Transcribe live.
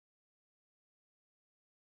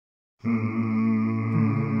Ants,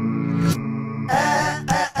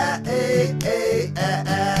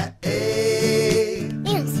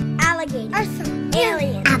 alligator, Arthur,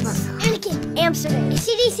 alien, apples, Anakin, Amsterdam,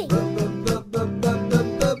 AC/DC,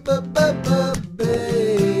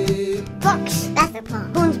 books, basketball,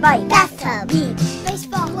 Boons Bite, bathtub, beach,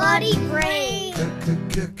 baseball, bloody brain,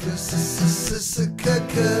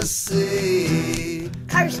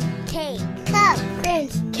 cars, cake, cup,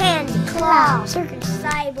 friends, candy, claw, circus,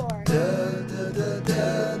 cyborg,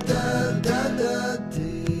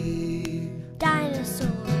 dinosaur,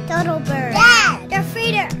 dodo bird, dad, Darth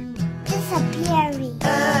Vader, disappearing,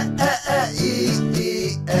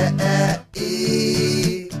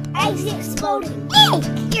 eggs exploding, egg,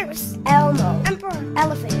 ears, Elmo, emperor,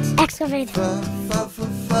 elephant, excavator,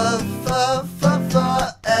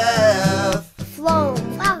 flow,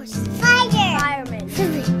 flowers, tiger, fireman,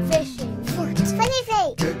 fishing, fort, funny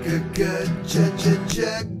face,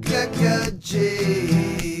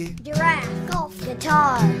 giraffe, golf,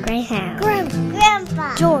 guitar, greyhound,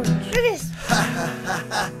 grandpa, George, Rivers,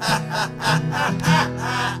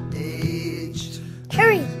 Aged.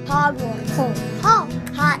 Harry, Hogwarts, home, hall,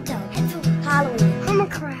 hot tub, headphone, Halloween,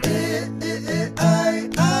 hovercraft,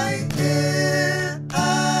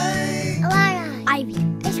 Ivy,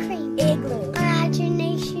 ice cream, igloo,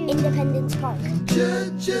 imagination, Independence Park,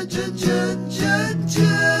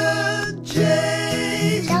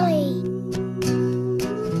 jelly,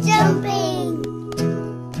 jumping,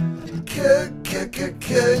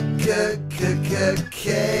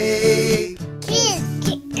 kids,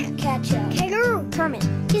 kick, catch up, kangaroo, Kermit,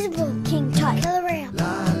 Isabel, King Tut, Killer Whale,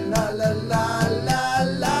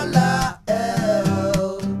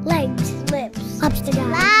 legs, lips, ups to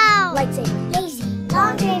down, loud, lightsaber, lazy,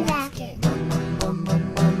 long train actor,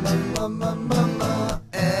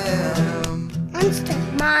 monster,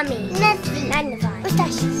 mommy, Nessie, magnify,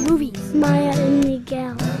 mustaches, movies, Maya and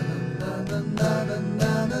Miguel,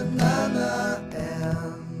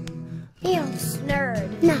 Niels, nerd,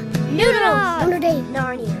 noodles, Notre Dame,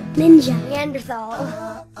 Narnia, ninja, Neanderthal,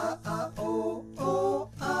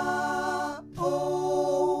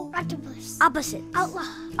 octopus, opposite, outlaw,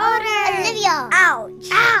 odor, Olivia, ouch,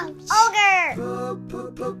 ogre,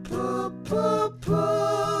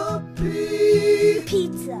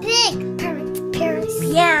 pizza, pig, parrot, Paris,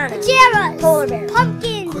 piano, pajamas, polar bear,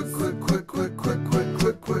 pumpkins,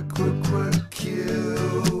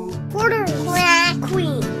 quarter,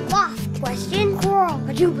 queen, waft, question, coral,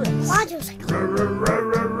 quadruplets, quadricycle,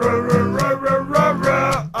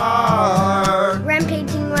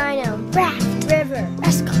 rampaging rhino, raft, river,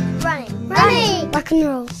 rascal, running, rock and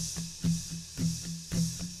roll,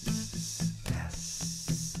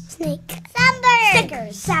 snake, sunbird,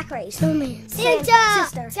 stickers, sack race, snowman, Santa,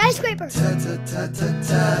 sister, skyscraper,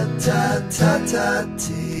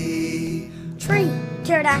 tree,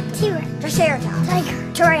 pterodactyl, T-Rex, triceratops,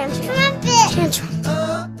 tiger, tarantula, trumpet, tantrum,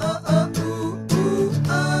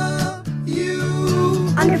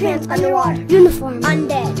 underpants, underwater, uniform,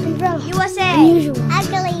 undead, umbrella, USA, unusual,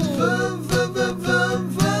 ugly,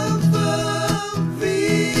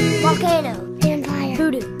 volcano, vampire,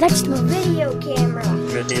 voodoo, vegetable, video camera,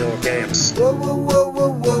 Video games. W.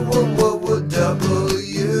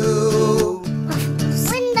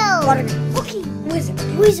 window, water, cookie,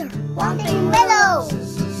 wizard, walking willow,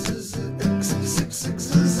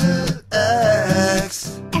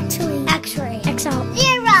 X. actually, x-ray, XL,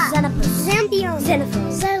 zero, xenopus, xanthium,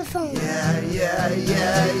 xenophone, xylophone,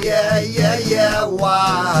 Yeah.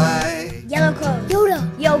 Y. yellow clothes, Yoda,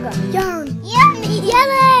 yoga, yarn, yummy,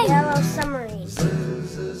 yelling, yellow submarine, Z.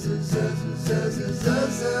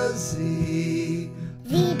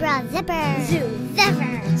 zebra, zipper, zoo,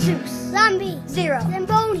 zephyr, Zeus, zombie, zero,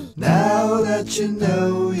 zamboni, Now that you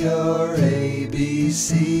know your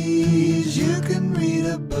ABCs, you can read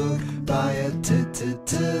a book by a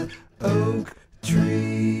oak.